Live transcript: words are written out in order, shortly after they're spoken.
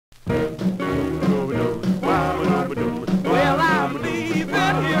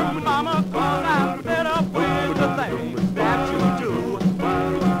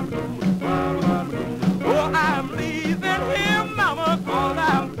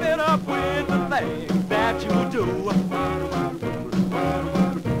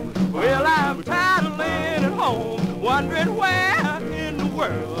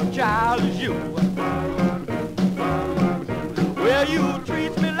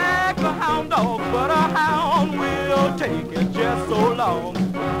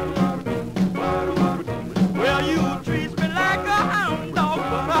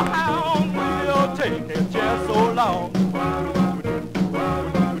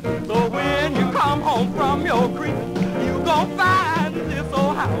gonna find this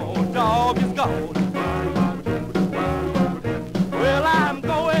old hound dog is gone. Well, I'm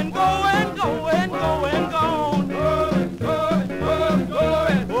going, going, going, going, gone. Going, going, going,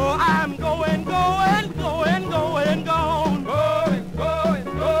 going. Oh, I'm going, going, going, going, gone. Going, going,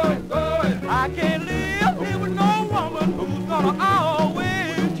 going, going. I can't live here with no woman who's gonna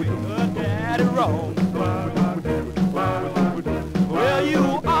always treat her daddy wrong. Well,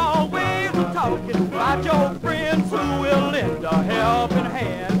 you always are talking about your friends who will lend a helping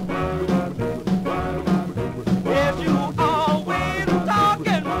hand. Yes, you always are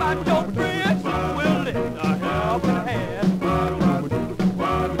talking about your friends who will lend a helping hand.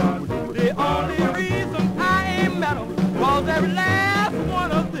 The only reason I ain't met them was every last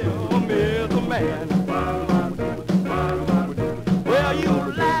one of them is a man. Well, you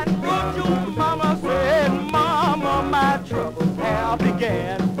lied and wrote your mama, said, Mama, my troubles have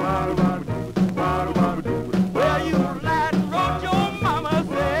began. Well, you lied and wrote your mama,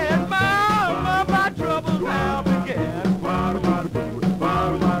 said, Mama, my troubles have began.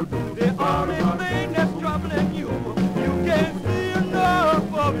 The only thing that's troubling you, you can't see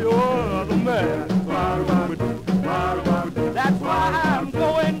enough of your other man.